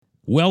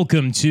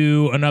Welcome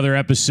to another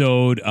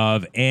episode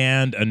of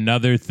And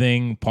Another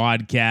Thing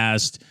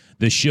podcast,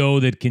 the show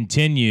that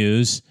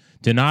continues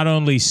to not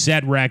only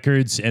set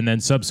records and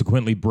then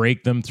subsequently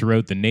break them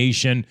throughout the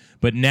nation,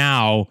 but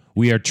now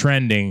we are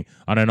trending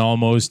on an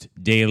almost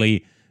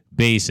daily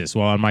basis.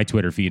 Well, on my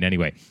Twitter feed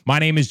anyway. My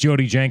name is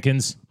Jody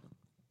Jenkins.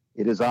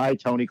 It is I,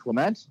 Tony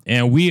Clement.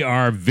 And we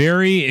are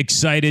very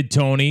excited,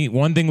 Tony.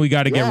 One thing we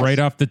got to get right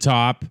off the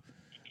top,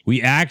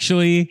 we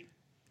actually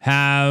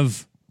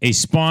have a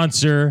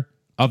sponsor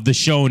of the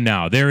show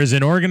now. There is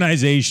an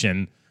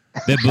organization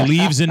that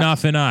believes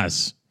enough in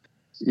us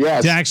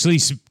to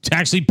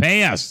actually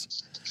pay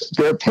us.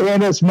 They're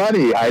paying us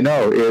money. I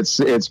know.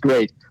 It's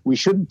great. We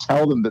shouldn't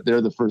tell them that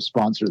they're the first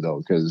sponsor, though,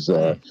 because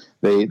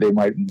they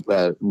might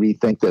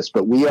rethink this.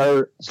 But we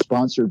are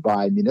sponsored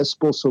by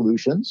Municipal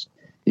Solutions.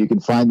 You can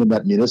find them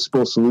at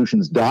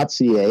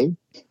municipalsolutions.ca.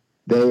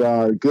 They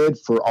are good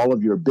for all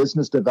of your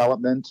business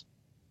development,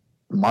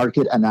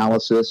 market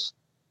analysis,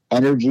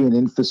 energy and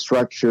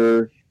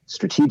infrastructure,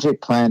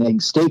 strategic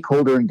planning,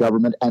 stakeholder and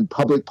government, and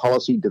public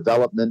policy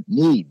development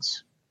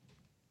needs.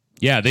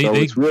 Yeah, they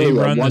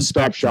run the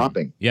spectrum.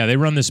 Shopping. Yeah, they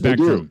run the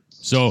spectrum.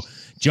 So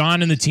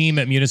John and the team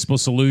at Municipal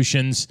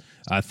Solutions,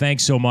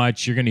 thanks so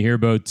much. You're going to hear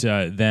about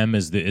them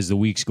as the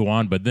weeks go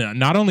on. But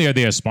not only are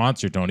they a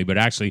sponsor, Tony, but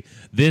actually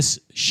this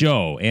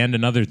show and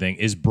another thing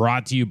is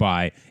brought to you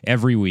by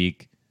every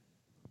week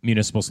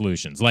Municipal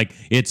Solutions. Like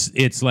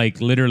it's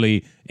like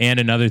literally And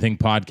Another Thing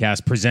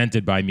podcast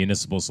presented by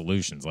Municipal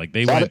Solutions. Like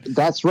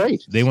that's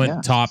right. They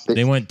went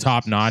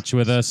top notch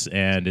with us,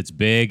 and it's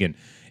big.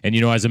 And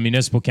you know, as a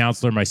municipal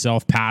councillor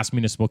myself, past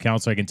municipal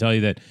councillor, I can tell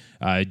you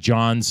that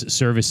John's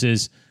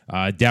services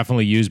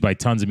definitely used by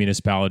tons of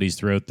municipalities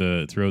throughout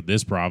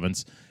this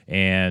province,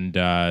 and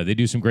they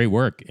do some great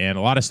work and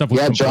a lot of stuff with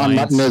compliance. John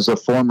Mutton is a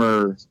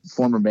former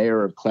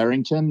mayor of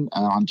Clarington,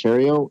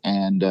 Ontario,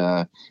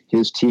 and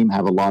his team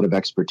have a lot of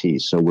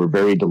expertise. So we're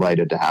very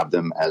delighted to have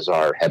them as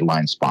our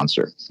headline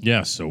sponsor.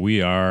 Yes, so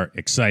we are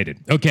excited.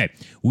 Okay,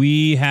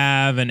 we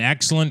have an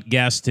excellent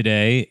guest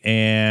today,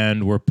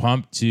 and we're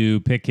pumped to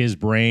pick his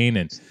brain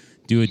and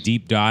do a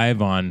deep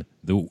dive on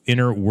the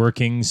inner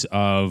workings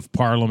of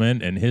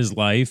Parliament and his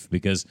life,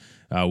 because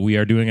we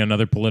are doing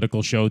another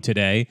political show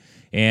today.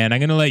 And I'm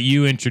going to let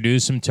you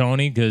introduce him,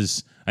 Tony,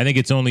 because I think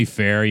it's only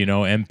fair, you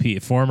know,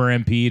 former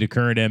MP to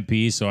current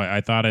MP. So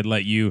I thought I'd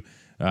let you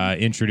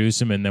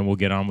introduce him, and then we'll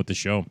get on with the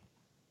show.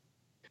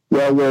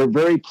 Well, we're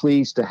very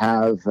pleased to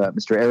have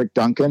Mr. Eric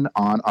Duncan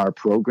on our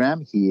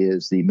program. He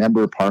is the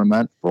Member of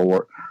Parliament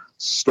for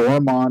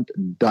Stormont,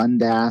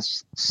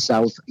 Dundas,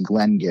 South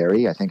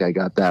Glengarry. I think I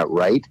got that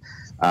right.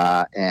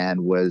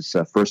 And was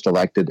first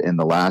elected in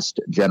the last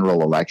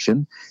general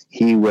election.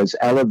 He was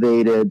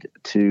elevated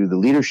to the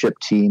leadership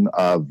team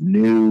of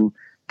new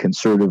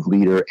Conservative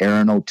leader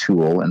Aaron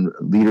O'Toole. And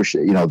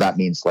leadership, you know, that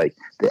means like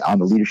on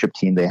the leadership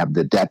team, they have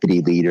the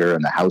deputy leader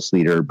and the House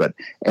leader. But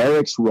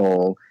Eric's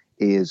role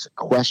is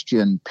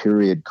question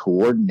period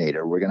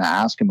coordinator. We're going to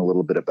ask him a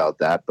little bit about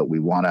that, but we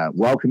want to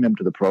welcome him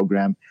to the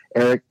program.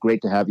 Eric,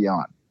 great to have you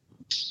on.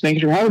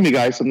 Thanks for having me,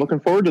 guys. I'm looking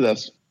forward to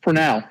this. For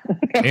now.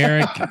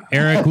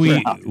 Eric,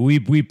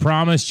 we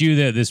promised you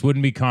that this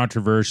wouldn't be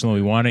controversial.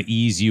 We want to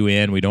ease you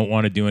in. We don't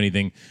want to do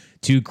anything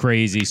too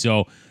crazy.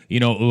 So, you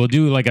know, we'll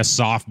do like a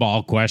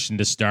softball question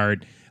to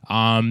start.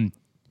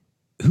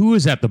 Who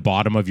is at the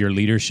bottom of your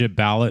leadership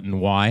ballot and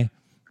why?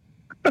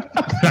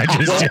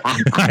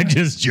 I'm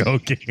just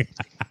joking.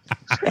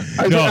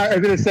 I was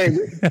going to say,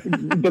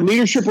 the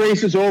leadership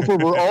race is over.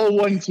 We're all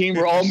one team.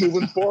 We're all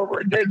moving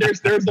forward. There's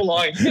the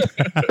line.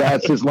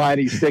 That's his line.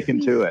 He's sticking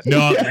to it.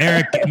 No,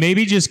 Eric,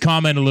 maybe just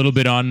comment a little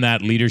bit on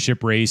that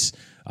leadership race.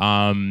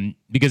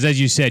 Because as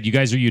you said, you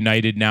guys are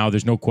united now.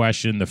 There's no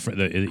question.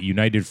 The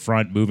united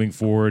front moving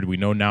forward. We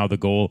know now the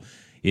goal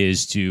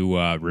is to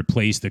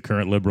replace the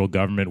current Liberal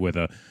government with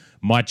a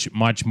much,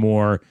 much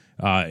more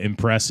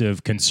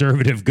impressive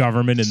Conservative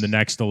government in the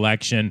next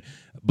election.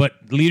 But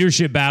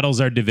leadership battles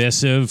are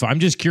divisive. I'm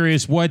just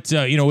curious what,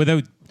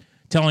 without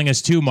telling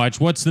us too much,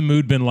 what's the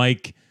mood been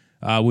like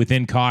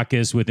within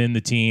caucus, within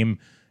the team?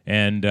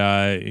 And,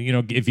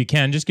 if you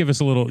can, just give us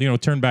a little,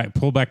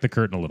 pull back the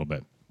curtain a little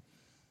bit.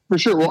 For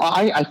sure. Well,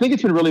 I think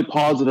it's been really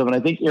positive, and I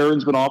think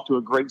Aaron's been off to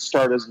a great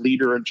start as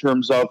leader in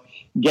terms of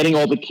getting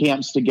all the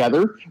camps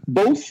together,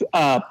 both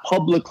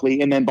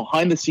publicly and then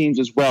behind the scenes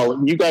as well.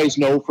 And you guys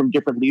know from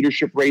different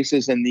leadership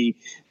races and the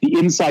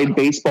inside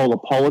baseball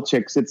of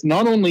politics, it's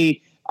not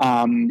only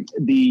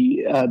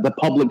the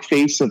public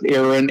face of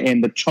Aaron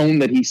and the tone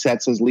that he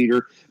sets as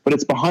leader, but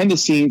it's behind the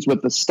scenes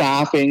with the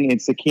staffing,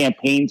 it's the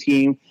campaign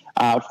team.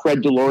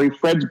 Fred Delory.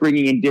 Fred's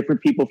bringing in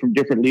different people from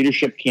different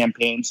leadership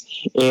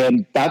campaigns,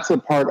 and that's a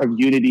part of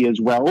unity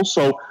as well.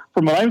 So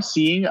from what I'm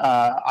seeing,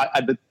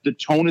 the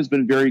tone has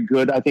been very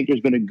good. I think there's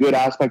been a good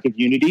aspect of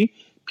unity.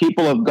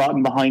 People have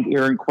gotten behind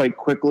Aaron quite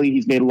quickly.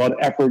 He's made a lot of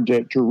effort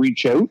to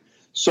reach out.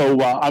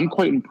 So I'm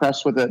quite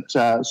impressed with it.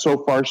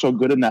 So far, so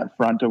good in that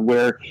front of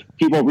where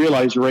people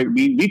realize, right,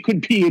 we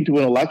could be into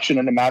an election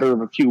in a matter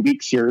of a few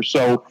weeks here.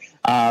 So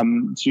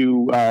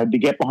to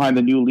get behind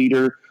the new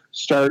leader,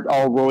 start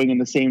all rowing in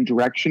the same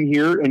direction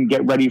here and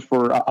get ready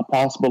for a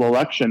possible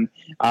election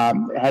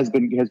has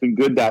been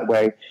good that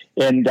way.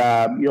 And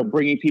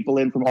bringing people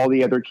in from all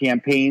the other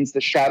campaigns,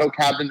 the shadow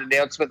cabinet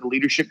announcement, the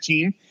leadership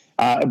team.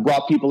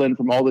 Brought people in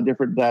from all the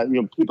different,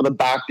 people that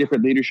back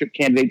different leadership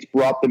candidates,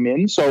 brought them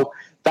in. So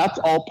that's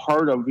all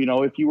part of,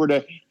 if you were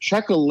to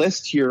check a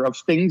list here of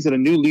things that a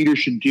new leader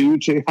should do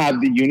to have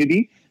the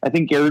unity, I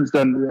think Erin's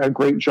done a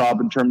great job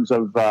in terms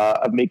of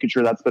making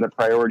sure that's been a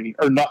priority.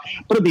 Or not,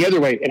 put it the other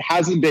way, it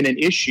hasn't been an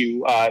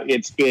issue.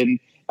 It's been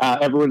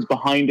everyone's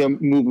behind him,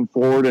 moving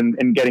forward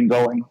and getting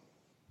going.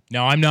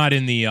 Now, I'm not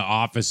in the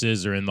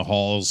offices or in the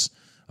halls,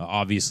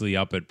 obviously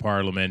up at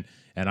Parliament.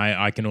 And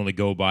I can only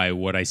go by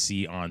what I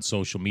see on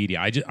social media.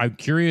 I'm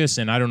curious,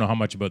 and I don't know how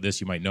much about this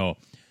you might know.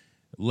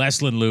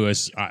 Leslyn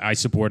Lewis, I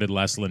supported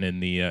Leslyn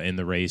in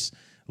the race.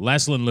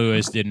 Leslyn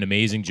Lewis did an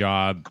amazing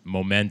job,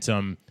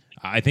 momentum.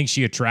 I think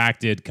she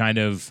attracted kind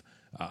of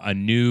a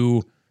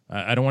new,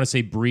 I don't want to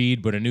say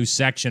breed, but a new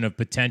section of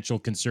potential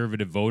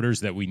conservative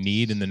voters that we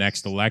need in the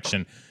next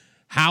election.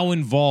 How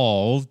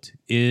involved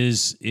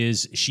is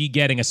she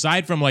getting,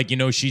 aside from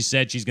she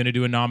said she's going to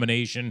do a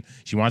nomination,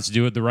 she wants to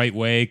do it the right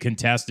way,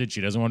 contested,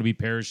 she doesn't want to be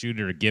parachuted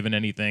or given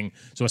anything.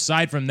 So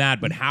aside from that,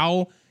 but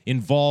how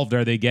involved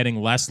are they getting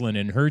Leslyn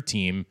and her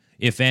team,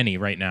 if any,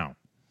 right now?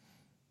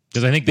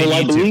 Because I think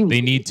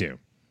they need to.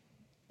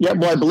 Yeah,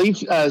 well, I believe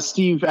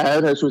Steve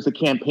Adhouse was the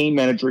campaign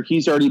manager.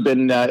 He's already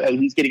been,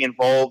 he's getting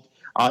involved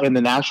in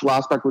the national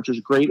aspect, which is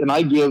great. And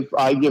I give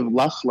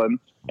Leslyn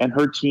and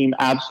her team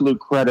absolute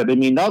credit. I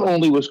mean, not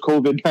only was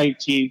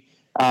COVID-19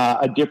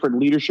 a different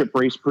leadership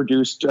race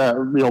produced,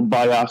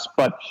 by us,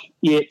 but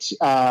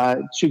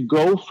to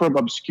go from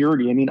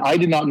obscurity. I mean, I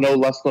did not know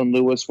Leslyn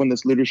Lewis when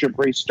this leadership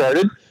race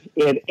started,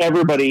 and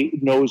everybody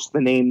knows the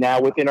name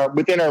now within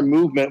our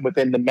movement,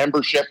 within the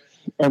membership,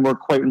 and we're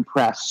quite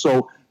impressed.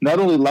 So not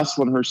only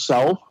Leslyn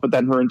herself, but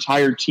then her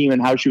entire team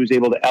and how she was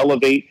able to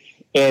elevate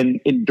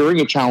and during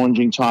a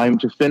challenging time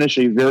to finish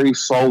a very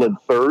solid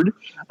third,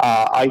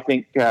 I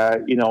think,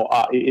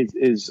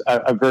 is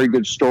a very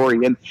good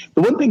story. And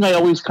the one thing I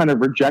always kind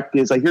of reject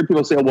is I hear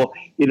people say, well,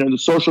 the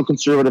social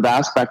conservative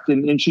aspect,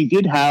 and she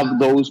did have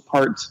those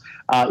parts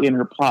in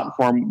her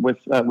platform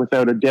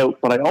without a doubt.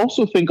 But I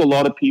also think a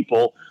lot of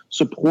people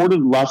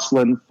supported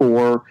Leslyn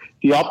for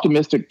the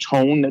optimistic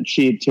tone that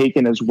she had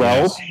taken as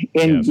well,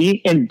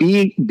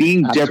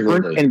 being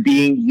different and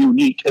being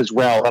unique as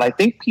well. And I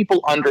think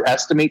people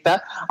underestimate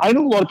that. I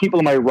know a lot of people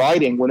in my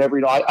riding, whenever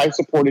I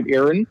supported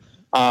Erin,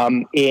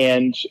 you're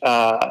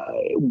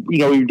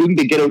doing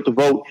the get out the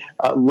vote.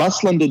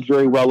 Leslyn did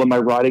very well in my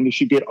riding, as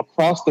she did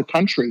across the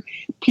country.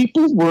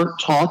 People weren't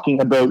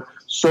talking about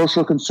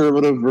social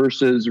conservative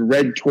versus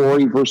red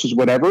Tory versus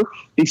whatever.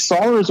 They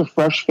saw her as a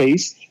fresh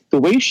face. The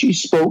way she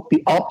spoke,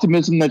 the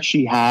optimism that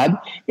she had,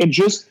 and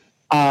just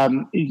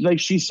like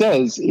she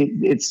says,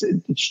 it's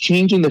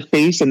changing the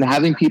face and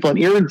having people, and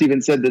Erin's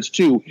even said this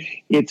too,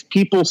 it's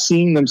people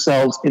seeing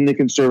themselves in the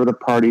Conservative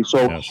Party.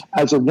 So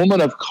as a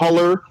woman of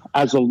color,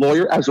 as a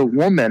lawyer, as a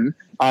woman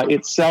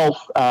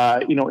itself,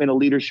 in a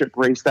leadership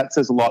race, that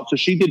says a lot. So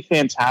she did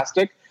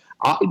fantastic.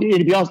 To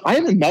be honest, I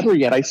haven't met her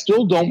yet. I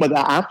still don't, but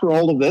after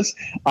all of this,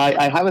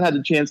 I haven't had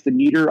the chance to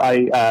meet her.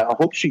 I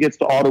hope she gets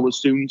to Ottawa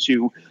soon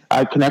to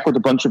connect with a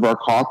bunch of our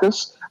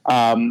caucus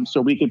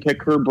so we can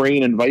pick her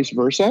brain and vice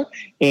versa.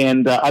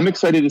 And I'm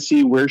excited to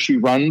see where she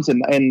runs.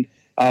 And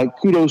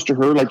kudos to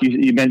her. Like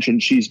you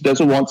mentioned, she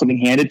doesn't want something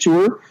handed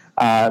to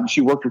her.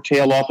 She worked her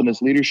tail off in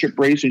this leadership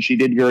race, and she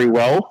did very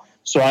well.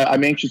 So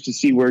I'm anxious to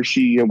see where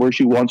she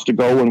wants to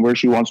go and where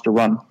she wants to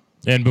run.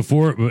 And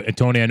before,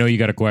 Tony, I know you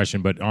got a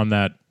question, but on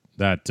that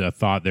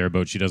thought there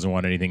about she doesn't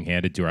want anything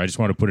handed to her, I just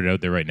want to put it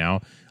out there right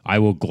now. I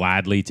will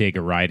gladly take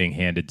a riding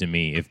handed to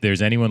me. If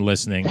there's anyone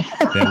listening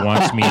that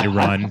wants me to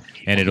run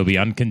and it'll be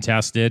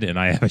uncontested and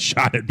I have a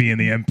shot at being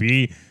the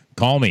MP,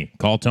 call me.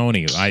 Call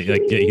Tony.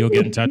 He'll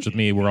get in touch with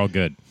me. We're all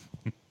good.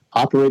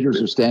 Operators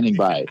are standing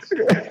by.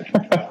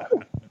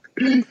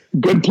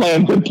 Good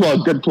plan. Good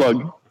plug. Good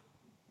plug.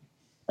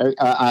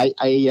 I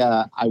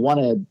want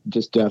to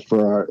just,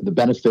 for the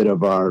benefit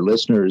of our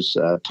listeners,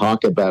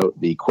 talk about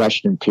the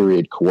question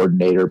period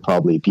coordinator.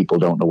 Probably people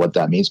don't know what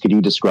that means. Could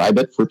you describe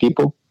it for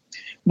people?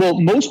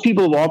 Well, most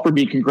people have offered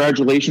me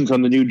congratulations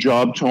on the new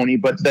job, Tony,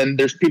 but then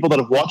there's people that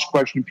have watched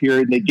Question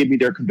Period and they give me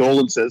their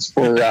condolences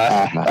for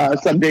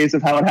some days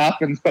of how it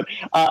happens. But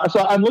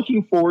so I'm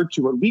looking forward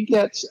to it. We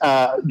get,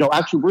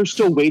 we're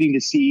still waiting to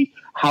see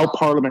how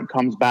Parliament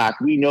comes back.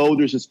 We know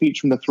there's a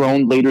speech from the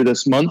throne later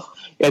this month,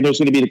 and there's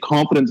going to be the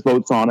confidence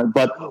votes on it.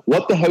 But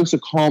what the House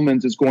of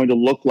Commons is going to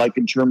look like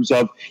in terms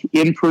of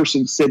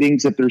in-person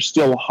sittings, if there's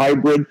still a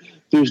hybrid,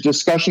 there's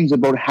discussions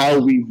about how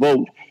we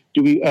vote.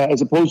 Do we,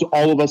 as opposed to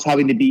all of us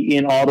having to be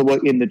in Ottawa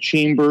in the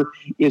chamber,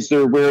 is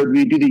there where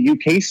we do the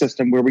UK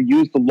system where we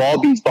use the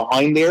lobbies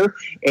behind there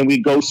and we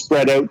go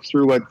spread out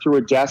through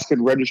a desk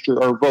and register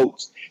our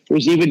votes?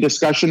 There's even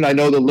discussion. I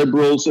know the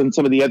Liberals and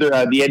some of the other,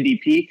 the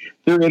NDP,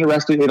 they're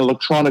interested in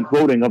electronic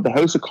voting of the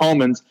House of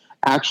Commons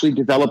actually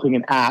developing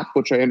an app,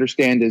 which I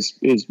understand is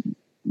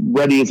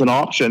ready as an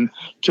option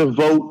to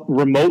vote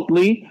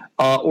remotely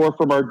or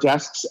from our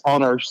desks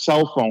on our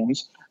cell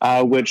phones,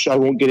 which I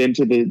won't get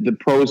into the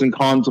pros and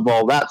cons of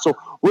all that. So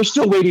we're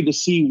still waiting to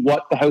see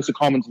what the House of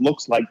Commons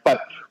looks like.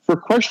 But for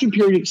question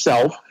period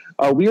itself,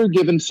 we are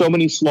given so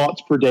many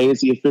slots per day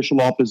as the official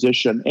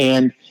opposition.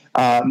 And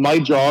my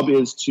job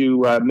is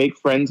to make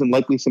friends and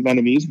likely some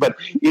enemies, but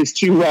is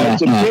to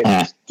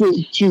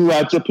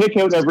pick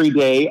out every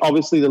day.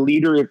 Obviously, the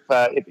leader,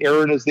 if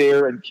Aaron is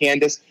there and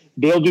Candace,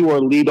 they'll do our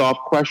lead-off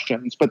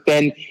questions. But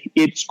then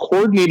it's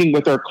coordinating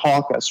with our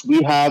caucus.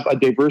 We have a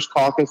diverse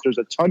caucus.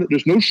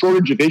 There's no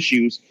shortage of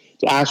issues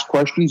to ask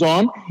questions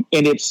on,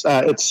 and it's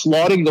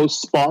slotting those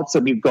spots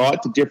that we've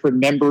got to different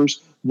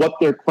members, what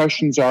their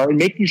questions are, and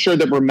making sure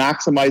that we're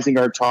maximizing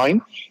our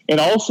time, and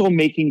also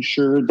making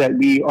sure that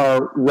we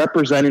are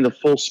representing the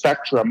full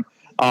spectrum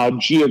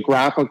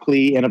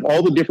geographically and of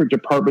all the different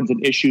departments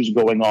and issues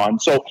going on.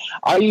 So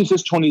I use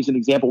this, Tony, as an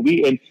example.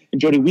 And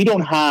Jody, we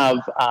don't have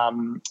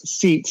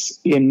seats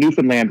in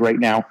Newfoundland right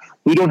now.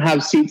 We don't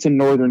have seats in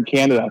Northern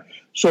Canada.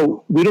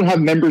 So we don't have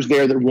members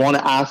there that want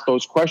to ask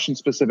those questions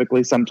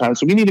specifically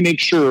sometimes. So we need to make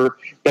sure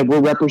that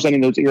we're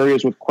representing those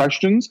areas with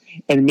questions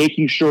and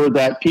making sure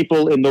that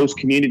people in those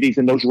communities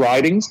and those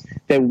ridings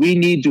that we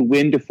need to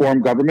win to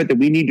form government, that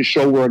we need to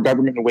show we're a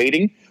government in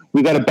waiting,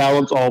 we got to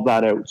balance all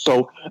that out.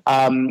 So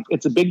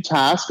it's a big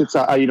task. It's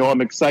I'm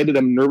excited.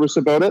 I'm nervous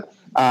about it,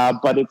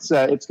 but it's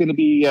going to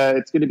be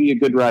a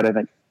good ride, I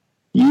think.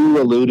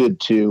 You alluded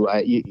to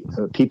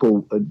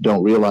people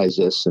don't realize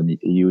this, and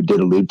you did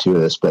allude to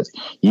this, but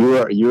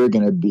you're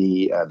going to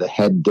be the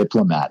head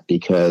diplomat,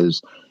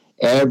 because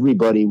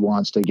everybody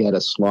wants to get a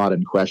slot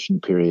in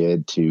question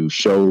period to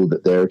show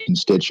that their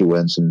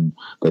constituents and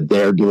that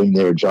they're doing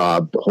their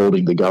job,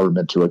 holding the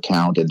government to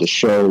account, and to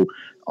show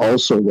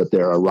also that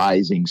they're a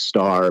rising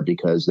star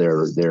because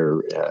they're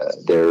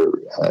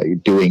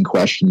doing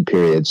question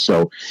periods.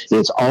 So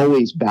it's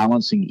always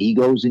balancing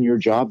egos in your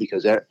job,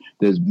 because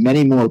there's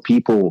many more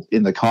people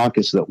in the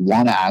caucus that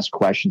want to ask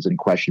questions in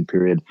question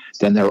period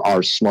than there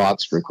are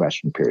slots for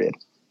question period.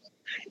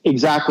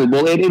 Exactly.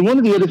 Well, and one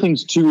of the other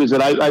things, too, is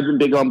that I've been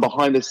big on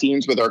behind the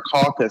scenes with our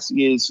caucus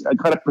is a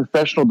kind of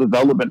professional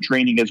development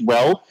training as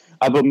well,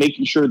 about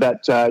making sure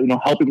that,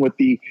 helping with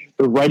the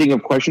writing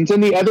of questions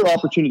and the other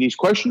opportunities.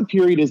 Question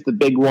period is the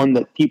big one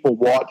that people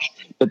watch,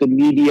 that the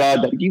media,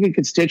 that even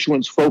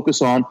constituents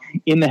focus on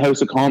in the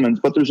House of Commons.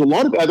 But there's a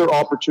lot of other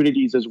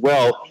opportunities as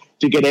well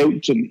to get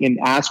out and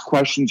ask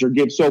questions or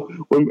give. So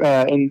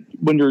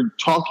when you're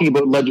talking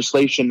about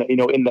legislation, in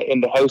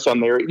the House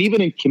on there, and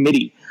even in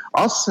committee,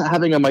 us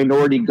having a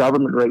minority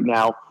government right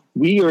now,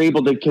 we are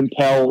able to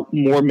compel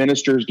more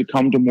ministers to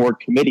come to more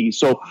committees.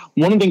 So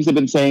one of the things I've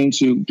been saying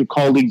to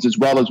colleagues as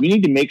well is we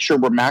need to make sure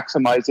we're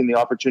maximizing the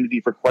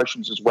opportunity for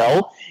questions as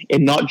well,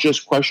 and not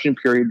just question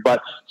period,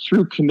 but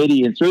through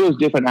committee and through those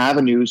different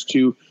avenues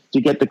to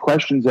get the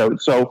questions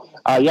out. So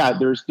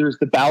there's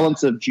the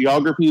balance of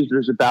geographies,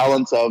 there's a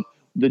balance of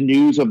the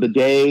news of the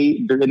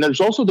day, and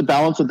there's also the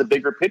balance of the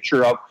bigger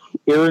picture of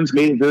Aaron's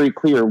made it very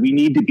clear. We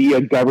need to be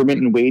a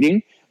government in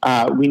waiting.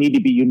 We need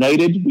to be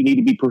united. We need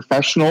to be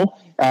professional,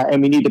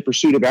 and we need the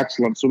pursuit of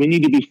excellence. So we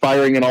need to be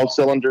firing in all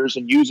cylinders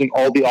and using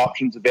all the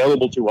options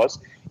available to us.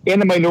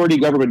 And the minority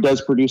government does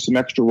produce some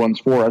extra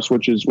ones for us,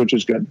 which is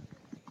good.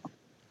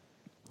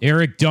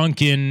 Eric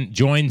Duncan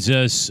joins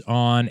us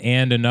on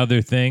And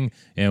Another Thing,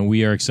 and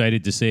we are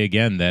excited to say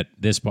again that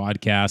this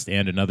podcast,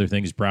 And Another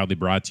Thing, is proudly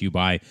brought to you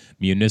by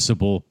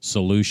Municipal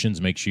Solutions.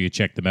 Make sure you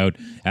check them out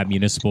at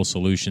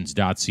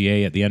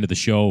municipalsolutions.ca. At the end of the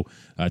show,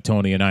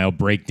 Tony and I will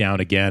break down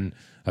again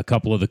a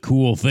couple of the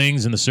cool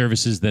things and the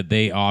services that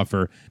they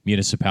offer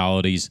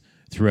municipalities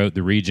throughout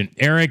the region.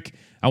 Eric,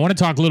 I want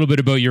to talk a little bit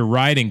about your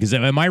riding, because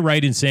am I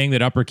right in saying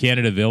that Upper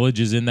Canada Village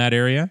is in that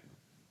area?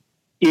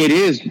 It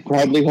is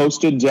proudly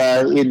hosted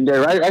in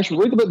there. Actually,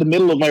 right about the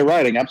middle of my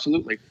riding.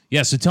 Absolutely.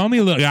 Yeah. So tell me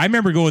a little. I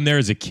remember going there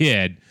as a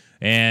kid,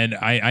 and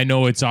I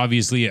know it's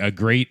obviously a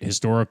great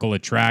historical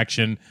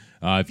attraction.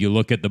 If you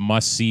look at the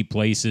must-see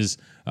places,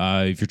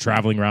 if you're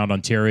traveling around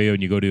Ontario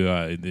and you go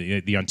to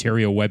the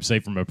Ontario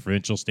website from a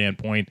provincial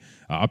standpoint,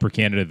 Upper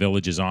Canada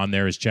Village is on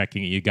there.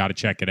 You got to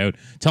check it out.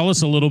 Tell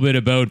us a little bit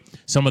about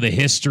some of the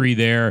history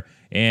there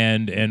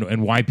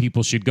and why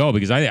people should go,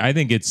 because I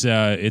think it's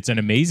an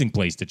amazing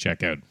place to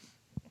check out.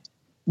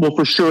 Well,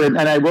 for sure. And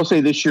I will say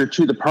this year,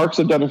 too, the parks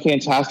have done a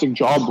fantastic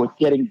job with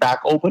getting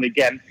back open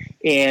again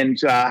and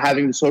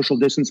having the social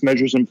distance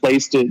measures in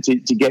place to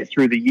get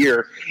through the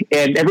year.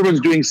 And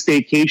everyone's doing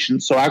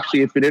staycations. So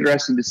actually, it's been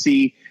interesting to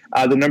see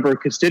the number of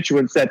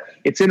constituents that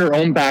it's in our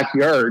own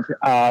backyard.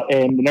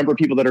 And the number of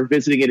people that are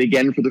visiting it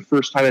again for the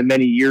first time in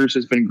many years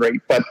has been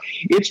great. But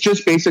it's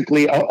just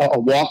basically a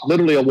walk,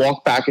 literally a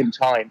walk back in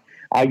time.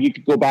 You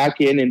could go back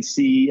in and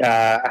see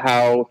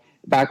how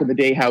back in the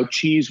day, how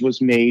cheese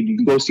was made. You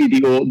can go see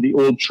the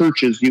old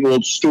churches, the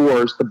old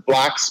stores, the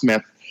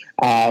blacksmith.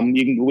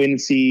 You can go in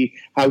and see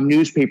how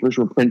newspapers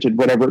were printed,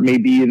 whatever it may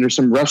be. And there's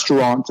some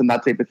restaurants and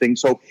that type of thing.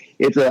 So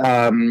it's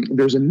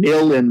there's a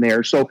mill in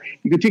there. So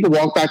you can take a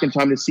walk back in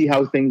time to see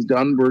how things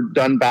were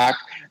done back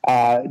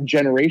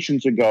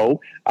generations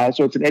ago.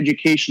 So it's an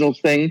educational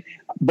thing.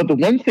 But the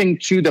one thing,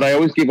 too, that I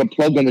always give a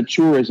plug on the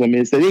tourism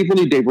is that they've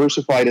really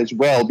diversified as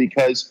well,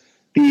 because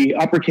the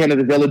Upper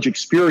Canada Village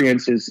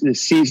experience is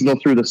seasonal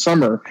through the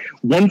summer.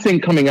 One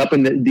thing coming up,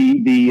 and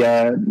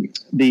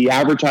the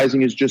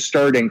advertising is just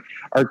starting,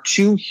 are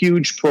two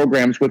huge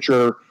programs which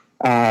are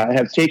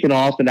have taken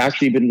off and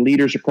actually been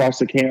leaders across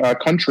the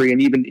country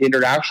and even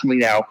internationally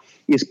now,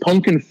 is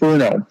Pumpkin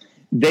Furno.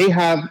 They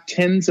have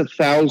tens of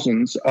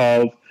thousands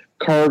of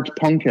carved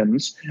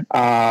pumpkins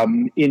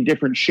in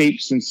different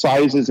shapes and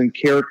sizes and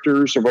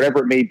characters or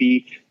whatever it may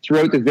be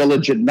throughout the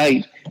village at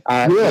night.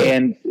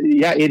 And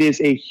yeah, it is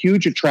a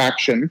huge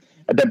attraction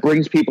that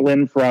brings people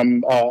in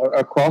from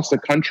across the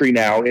country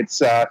now.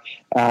 It's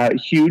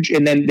huge.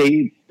 And then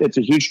it's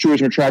a huge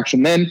tourism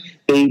attraction. Then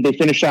they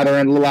finish that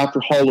around a little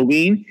after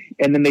Halloween,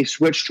 and then they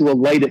switch to a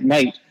light at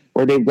night,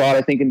 where they've got,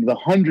 I think, into the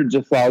hundreds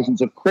of thousands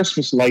of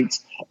Christmas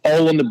lights,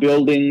 all in the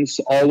buildings,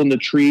 all in the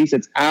trees.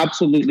 It's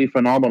absolutely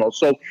phenomenal.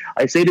 So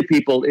I say to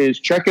people is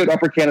check out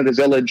Upper Canada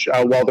Village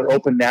while they're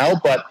open now.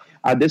 But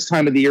this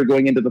time of the year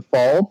going into the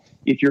fall,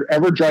 if you're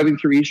ever driving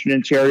through Eastern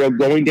Ontario,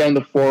 going down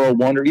the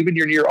 401, or even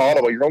you're near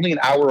Ottawa, you're only an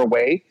hour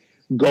away,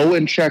 go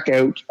and check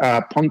out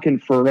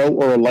Pumpkin Furno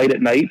or a light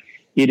at night.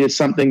 It is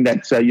something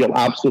that you'll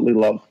absolutely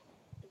love.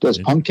 Does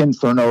Pumpkin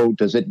Furno,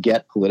 does it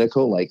get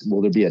political? Like,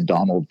 will there be a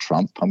Donald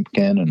Trump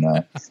pumpkin and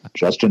a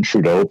Justin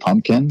Trudeau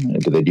pumpkin?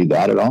 Do they do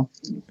that at all?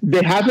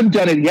 They haven't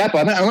done it yet,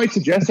 but I might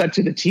suggest that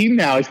to the team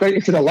now.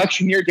 It's an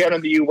election year down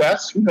in the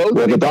U.S. Who knows?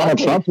 Well, the Donald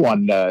Trump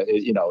one,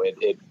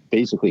 it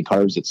basically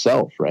carves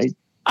itself, right?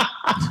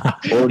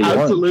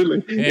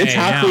 Absolutely. Hey, it's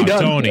halfway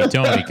done.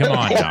 Tony, come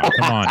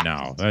on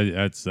now.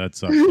 That's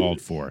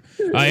uncalled for.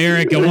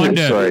 Eric,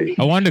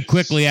 I wanted to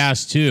quickly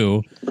ask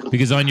too,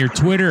 because on your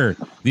Twitter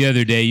the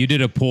other day you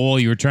did a poll.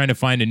 You were trying to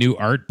find a new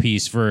art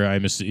piece for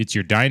it's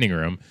your dining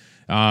room.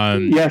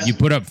 Yes. You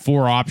put up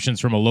 4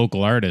 options from a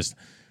local artist.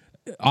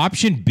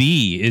 Option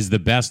B is the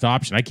best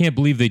option. I can't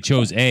believe they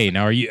chose A.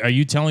 Now, are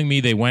you telling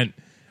me they went?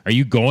 Are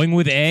you going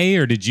with A,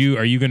 or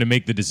are you going to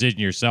make the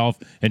decision yourself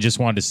and just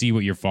wanted to see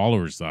what your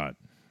followers thought?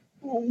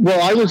 Well,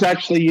 I was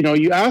actually,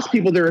 you ask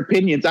people their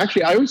opinions.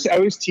 Actually, I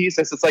always tease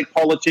this. It's like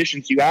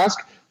politicians. You ask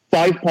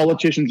 5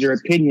 politicians their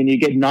opinion, you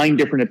get 9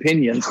 different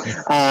opinions.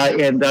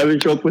 And I would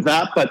joke with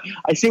that. But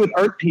I say with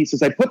art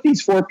pieces, I put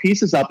these 4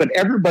 pieces up, and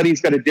everybody's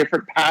got a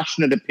different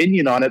passionate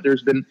opinion on it.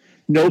 There's been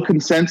no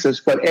consensus,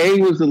 but A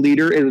was the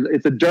leader.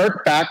 It's a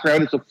dark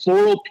background. It's a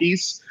floral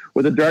piece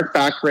with a dark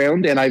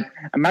background, and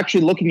I'm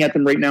actually looking at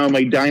them right now in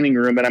my dining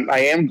room, and I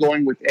am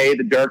going with A,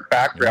 the dark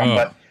background.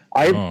 But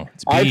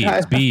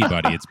it's B,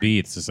 buddy. It's B.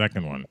 It's the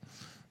second one.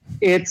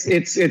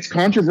 It's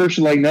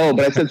controversial, I know,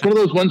 but it's one of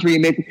those ones where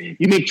you make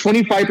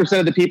 25%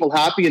 of the people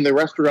happy and the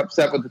rest are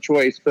upset with the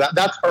choice. But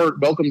that's art.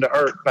 Welcome to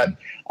art. But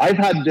I've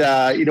had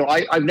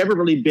I've never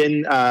really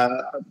been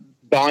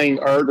buying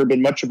art or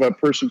been much of a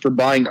person for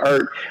buying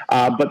art.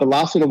 But the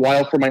last little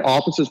while for my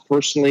offices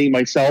personally,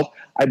 myself,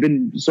 I've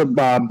been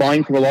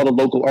buying from a lot of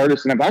local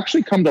artists, and I've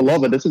actually come to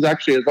love it. It's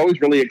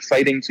always really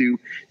exciting to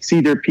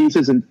see their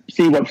pieces and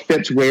see what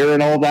fits where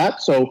and all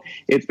that. So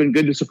it's been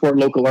good to support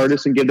local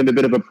artists and give them a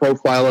bit of a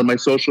profile on my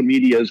social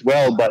media as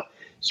well. But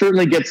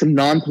certainly get some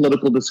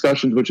non-political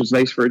discussions, which is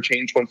nice for a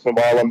change once in a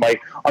while on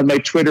my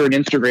Twitter and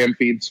Instagram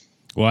feeds.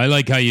 Well, I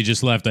like how you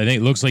just left. I think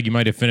it looks like you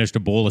might have finished a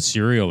bowl of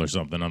cereal or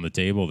something on the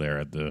table there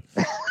at the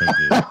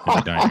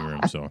dining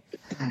room. So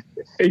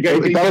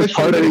that was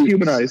part of the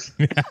humanize.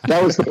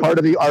 That was the part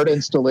of the art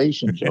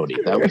installation, Jody.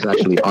 That was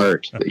actually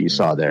art that you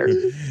saw there.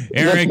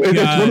 Eric, it's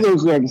one of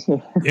those things.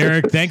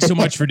 Eric, thanks so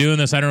much for doing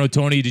this. I don't know,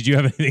 Tony, did you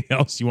have anything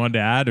else you wanted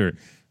to add, or?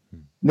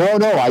 No.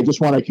 I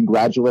just want to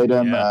congratulate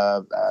him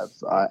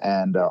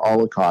and all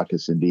the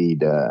caucus.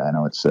 Indeed, I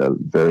know it's a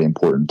very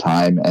important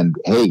time. And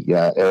hey,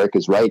 Eric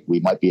is right. We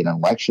might be in an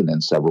election in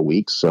several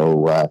weeks,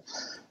 so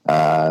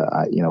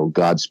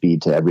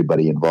Godspeed to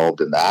everybody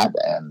involved in that.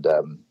 And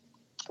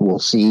we'll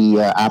see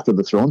after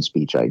the throne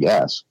speech, I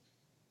guess.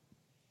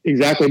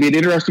 Exactly. It'll be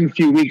an interesting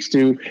few weeks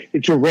to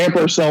ramp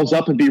ourselves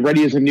up and be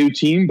ready as a new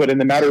team. But in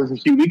the matter of a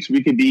few weeks,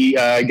 we could be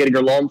getting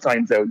our lawn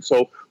signs out.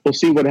 So we'll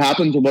see what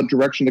happens and what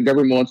direction the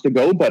government wants to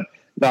go. But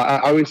I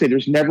always say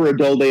there's never a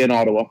dull day in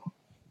Ottawa.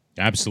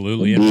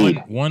 Absolutely.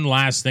 And one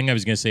last thing I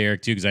was going to say,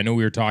 Eric, too, because I know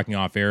we were talking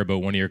off air, but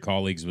one of your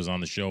colleagues was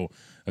on the show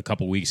a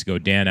couple weeks ago,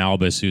 Dan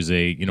Albus, who's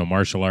a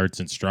martial arts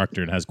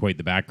instructor and has quite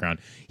the background.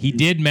 He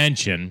did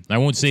mention, I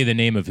won't say the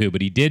name of who,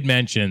 but he did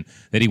mention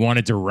that he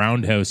wanted to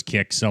roundhouse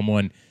kick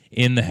someone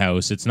in the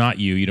house. It's not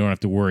you. You don't have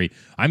to worry.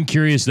 I'm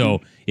curious,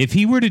 though, if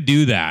he were to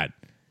do that,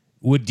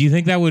 do you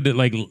think that would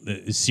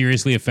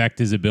seriously affect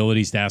his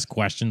abilities to ask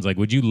questions? Like,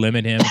 would you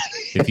limit him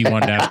if he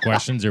wanted to ask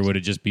questions, or would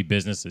it just be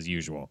business as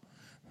usual?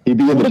 He'd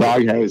be in the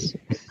doghouse.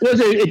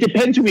 It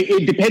depends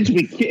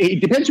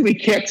who he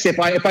kicks. If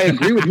I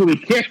agree with who he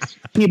kicks,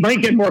 he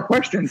might get more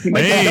questions. He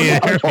might Hey,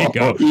 there we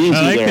go.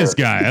 I like this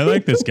guy.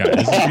 This is good.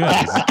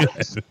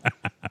 This is good.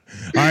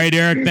 All right,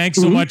 Eric, thanks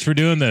so much for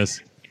doing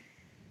this.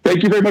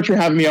 Thank you very much for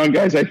having me on,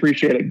 guys. I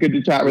appreciate it. Good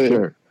to chat with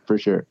you. For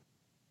sure.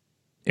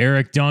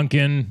 Eric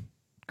Duncan,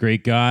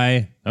 great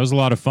guy. That was a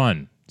lot of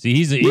fun. See,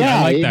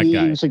 I like that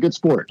guy. He's a good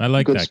sport. I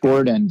like good that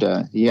sport, guy.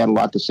 And he had a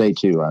lot to say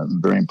too.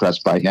 I'm very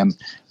impressed by him.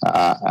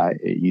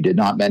 You did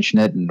not mention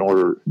it,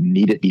 nor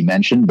need it be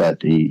mentioned,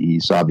 but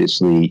he's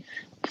obviously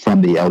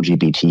from the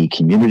LGBT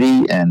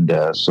community, and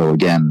so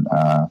again,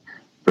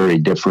 very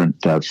different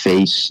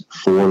face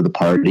for the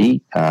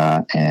party,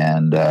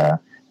 and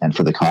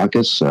for the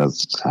caucus.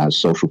 Has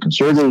social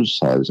conservatives,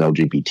 has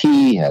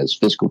LGBT, has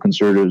fiscal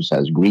conservatives,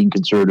 has green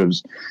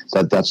conservatives.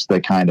 That's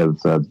the kind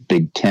of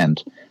big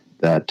tent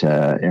that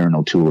Aaron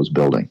O'Toole is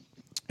building.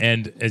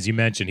 And as you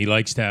mentioned, he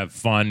likes to have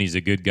fun. He's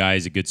a good guy.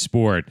 He's a good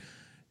sport.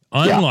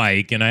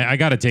 Unlike, and I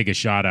got to take a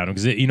shot at him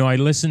because, I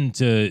listened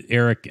to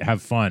Eric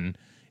have fun,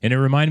 and it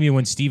reminded me of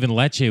when Stephen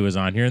Lecce was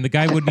on here, and the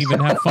guy wouldn't even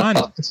have fun.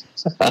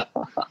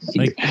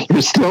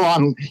 You're still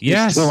on.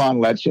 Yes, you're still on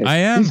Lecce. I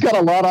am. He's got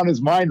a lot on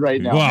his mind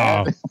right now.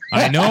 Wow, Man.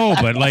 I know,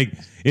 but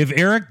if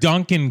Eric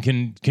Duncan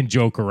can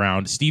joke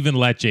around, Stephen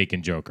Lecce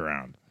can joke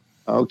around.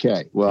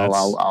 Okay, well,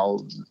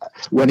 I'll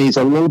when he's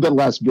a little bit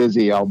less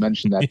busy, I'll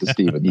mention that to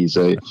Stephen. He's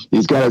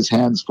got his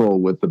hands full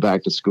with the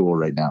back to school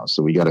right now,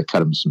 so we got to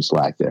cut him some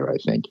slack there, I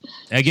think.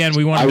 Again,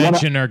 we want to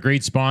mention our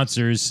great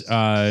sponsors,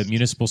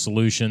 Municipal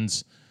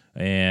Solutions,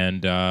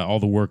 and all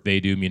the work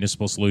they do,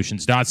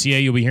 municipalsolutions.ca.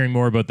 You'll be hearing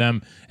more about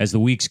them as the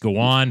weeks go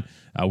on.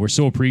 We're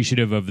so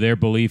appreciative of their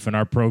belief in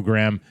our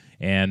program,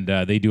 and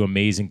they do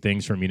amazing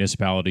things for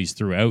municipalities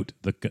throughout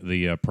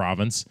the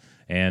province.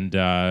 And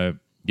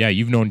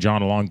you've known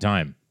John a long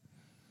time.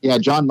 Yeah,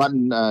 John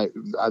Mutton,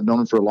 I've known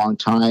him for a long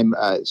time.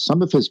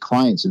 Some of his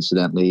clients,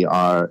 incidentally,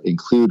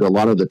 include a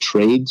lot of the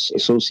trades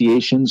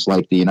associations,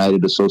 like the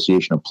United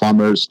Association of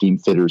Plumbers, Steam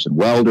Fitters and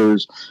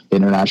Welders,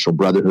 International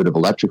Brotherhood of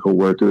Electrical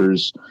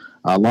Workers,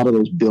 a lot of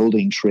those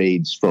building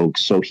trades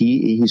folks. So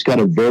he's got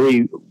a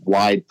very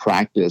wide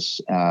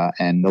practice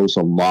and knows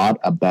a lot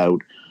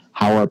about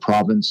how our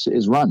province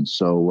is run.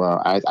 So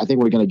I think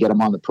we're going to get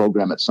him on the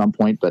program at some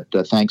point, but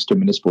thanks to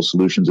Municipal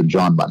Solutions and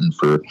John Mutton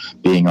for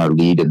being our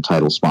lead and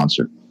title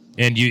sponsor.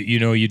 And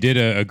you did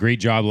a great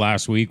job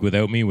last week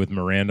without me with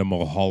Miranda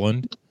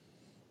Mulholland.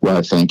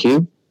 Well, thank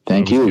you.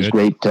 It was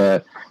great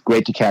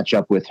to catch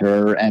up with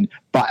her. And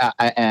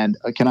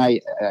can I,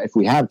 if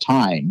we have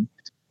time,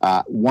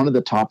 one of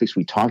the topics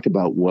we talked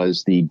about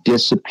was the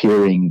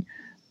disappearing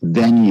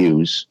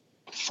venues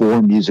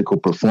for musical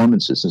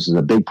performances. This is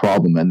a big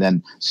problem. And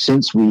then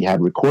since we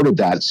had recorded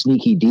that,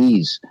 Sneaky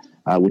D's,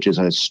 which is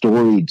a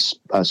storied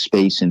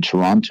space in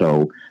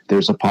Toronto,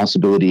 there's a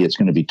possibility it's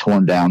going to be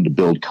torn down to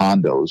build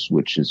condos,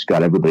 which has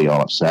got everybody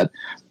all upset.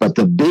 But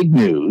the big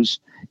news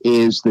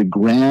is the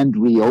grand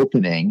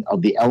reopening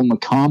of the El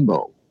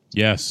Macombo.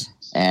 Yes.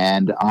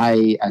 And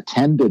I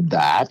attended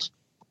that.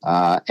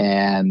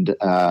 And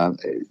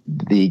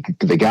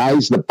the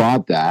guys that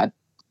bought that,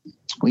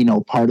 we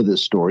know part of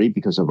this story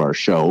because of our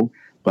show,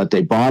 but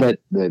they bought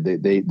it.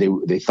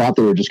 They thought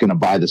they were just going to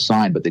buy the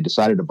sign, but they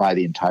decided to buy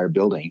the entire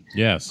building.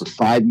 Yes. For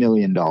 $5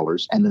 million,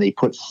 and then they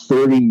put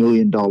 $30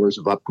 million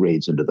of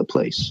upgrades into the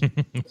place.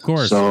 Of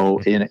course. So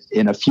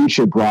in a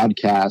future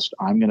broadcast,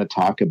 I'm going to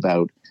talk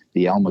about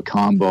the El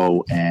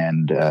Macombo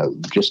and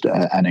just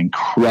an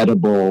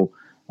incredible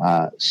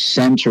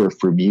center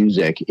for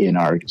music in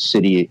our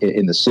city,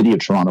 in the city of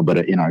Toronto, but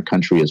in our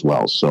country as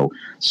well. So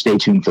stay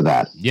tuned for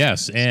that.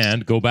 Yes,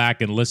 and go back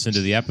and listen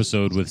to the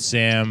episode with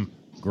Sam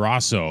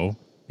Grosso,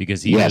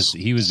 because he was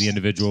the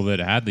individual that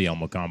had the El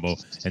Macombo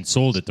and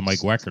sold it to Mike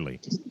Weckerly.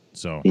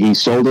 So he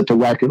sold it to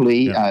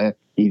Weckerly. Yeah.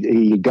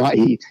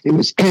 It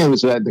was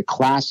the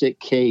classic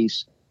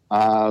case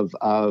of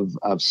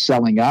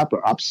selling up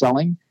or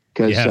upselling.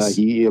 Because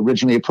he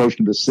originally approached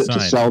him to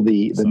sell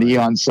the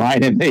neon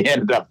sign, and they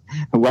ended up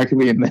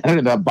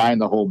buying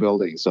the whole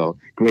building. So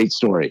great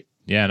story.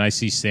 Yeah, and I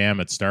see Sam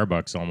at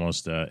Starbucks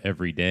almost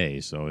every day.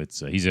 So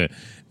he's a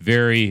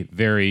very,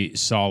 very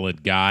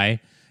solid guy.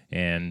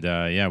 And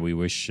we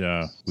wish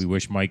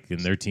Mike and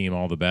their team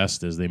all the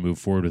best as they move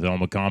forward with El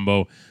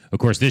Macombo. Of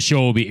course, this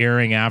show will be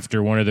airing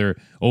after one of their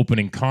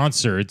opening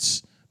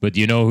concerts. But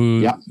do you know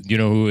who? Yeah. Do you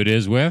know who it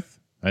is with?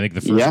 I think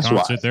the first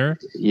concert there.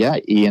 Yeah,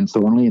 Ian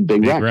Thornley and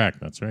Big Wreck.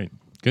 That's right.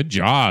 Good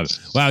job.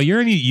 Wow,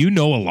 you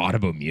know a lot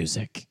about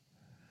music.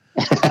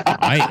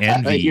 I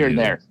envy you. Here and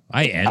there.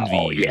 I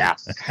envy you. Yeah.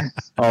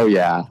 Oh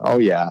yeah.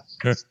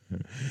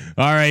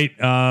 All right.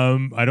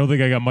 I don't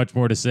think I got much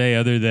more to say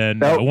other than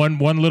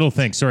one little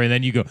thing. Sorry, and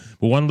then you go.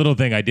 But one little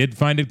thing. I did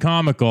find it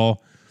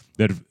comical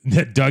that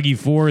Dougie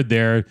Ford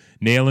there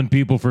nailing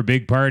people for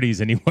big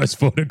parties, and he was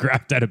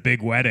photographed at a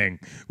big wedding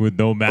with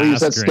no mask. He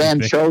was at Stan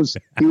Cho's.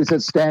 He was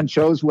at Stan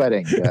Cho's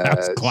wedding.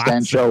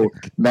 Stan Cho,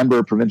 member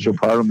of provincial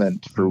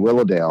parliament for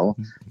Willowdale.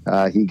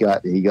 He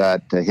got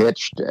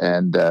hitched,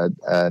 and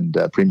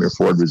Premier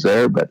Ford was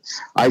there. But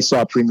I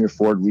saw Premier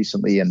Ford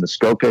recently in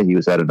Muskoka. He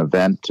was at an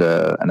event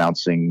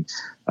announcing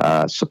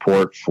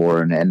support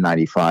for an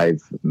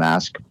N95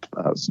 mask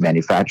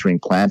manufacturing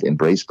plant in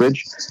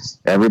Bracebridge.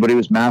 Everybody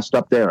was masked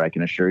up there. I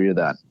can assure you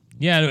that.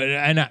 Yeah,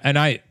 and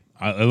I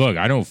look,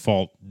 I don't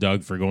fault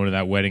Doug for going to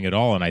that wedding at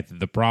all. And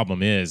the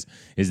problem is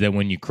that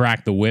when you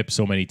crack the whip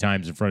so many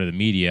times in front of the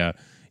media,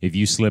 if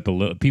you slip a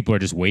little, people are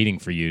just waiting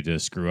for you to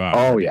screw up.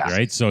 Oh yeah,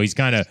 right. So he's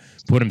kind of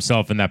put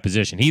himself in that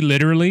position. He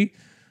literally,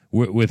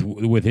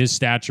 with his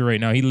stature right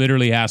now, he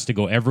literally has to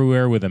go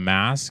everywhere with a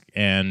mask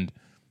and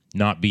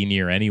not be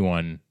near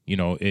anyone. You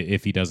know,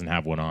 if he doesn't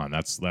have one on,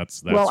 that's.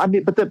 Well, I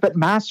mean, but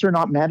masks are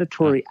not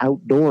mandatory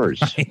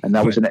outdoors, and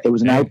it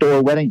was an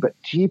outdoor wedding. But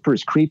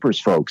jeepers creepers,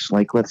 folks,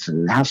 like let's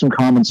have some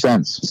common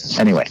sense.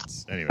 Anyway,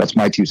 that's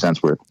my 2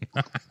 cents worth.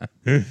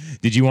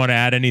 Did you want to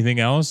add anything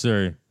else,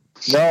 or?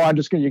 No,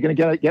 you're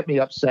gonna get me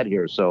upset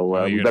here.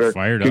 So we better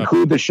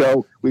conclude the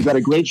show. We've got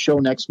a great show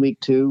next week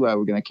too.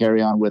 We're going to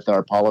carry on with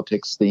our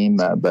politics theme,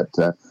 but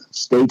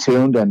stay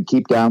tuned and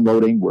keep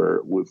downloading.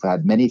 We've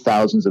had many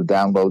thousands of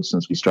downloads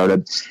since we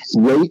started.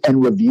 Rate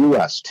and review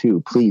us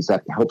too, please.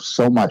 That helps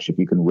so much if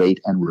you can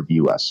rate and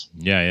review us.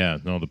 Yeah.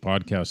 No, the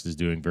podcast is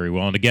doing very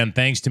well. And again,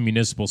 thanks to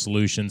Municipal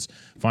Solutions.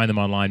 Find them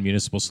online,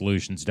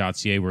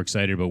 municipalsolutions.ca. We're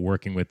excited about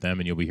working with them,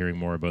 and you'll be hearing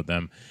more about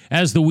them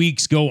as the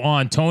weeks go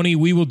on. Tony,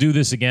 we will do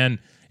this again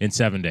in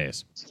 7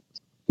 days.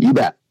 You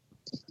bet.